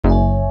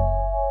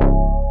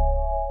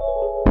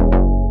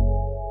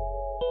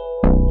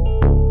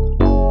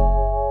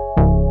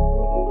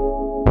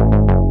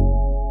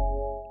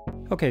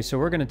Okay, so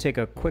we're going to take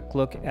a quick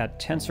look at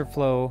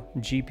TensorFlow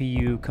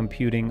GPU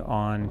computing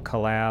on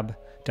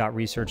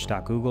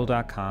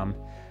collab.research.google.com,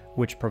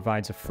 which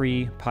provides a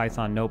free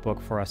Python notebook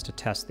for us to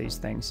test these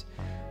things.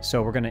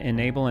 So we're going to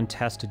enable and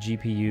test a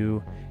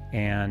GPU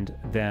and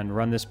then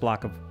run this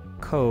block of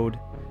code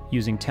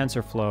using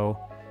TensorFlow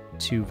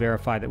to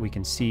verify that we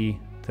can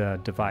see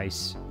the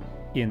device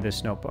in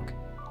this notebook.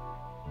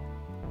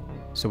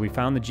 So we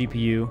found the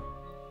GPU,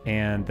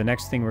 and the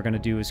next thing we're going to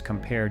do is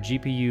compare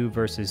GPU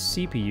versus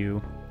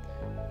CPU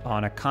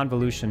on a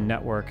convolution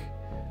network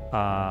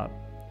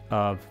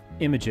of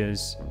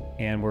images,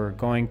 and we're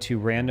going to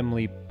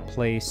randomly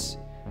place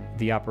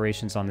the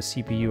operations on the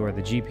CPU or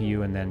the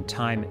GPU and then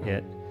time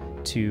it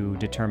to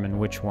determine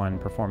which one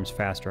performs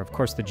faster. Of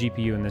course, the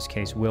GPU in this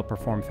case will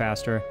perform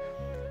faster,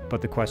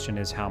 but the question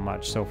is how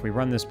much. So if we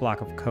run this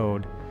block of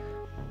code,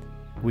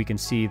 we can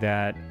see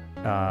that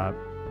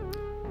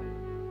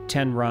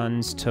 10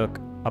 runs took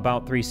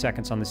about 3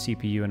 seconds on the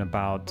CPU and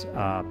about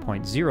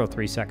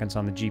 0.03 seconds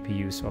on the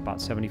GPU, so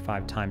about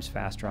 75 times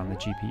faster on the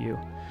GPU.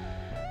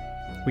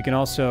 We can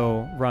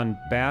also run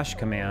bash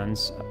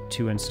commands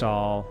to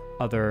install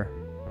other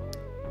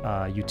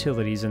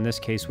utilities. In this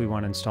case, we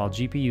want to install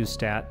GPU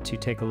stat to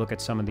take a look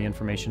at some of the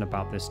information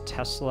about this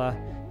Tesla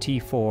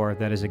T4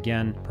 that is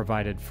again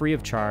provided free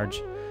of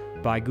charge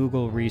by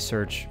Google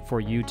Research for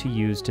you to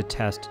use to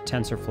test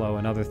TensorFlow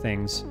and other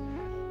things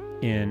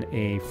in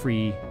a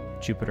free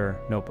Jupyter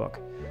notebook.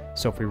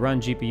 So if we run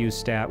GPU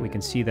stat, we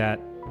can see that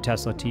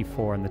Tesla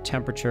T4 and the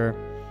temperature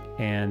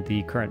and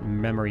the current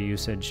memory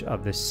usage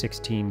of this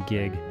 16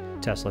 gig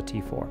Tesla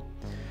T4.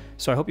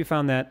 So I hope you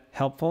found that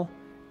helpful,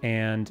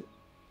 and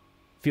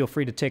feel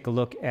free to take a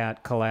look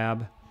at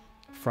Colab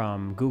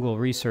from Google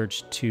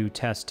Research to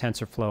test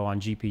TensorFlow on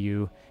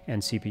GPU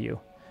and CPU.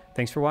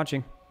 Thanks for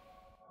watching.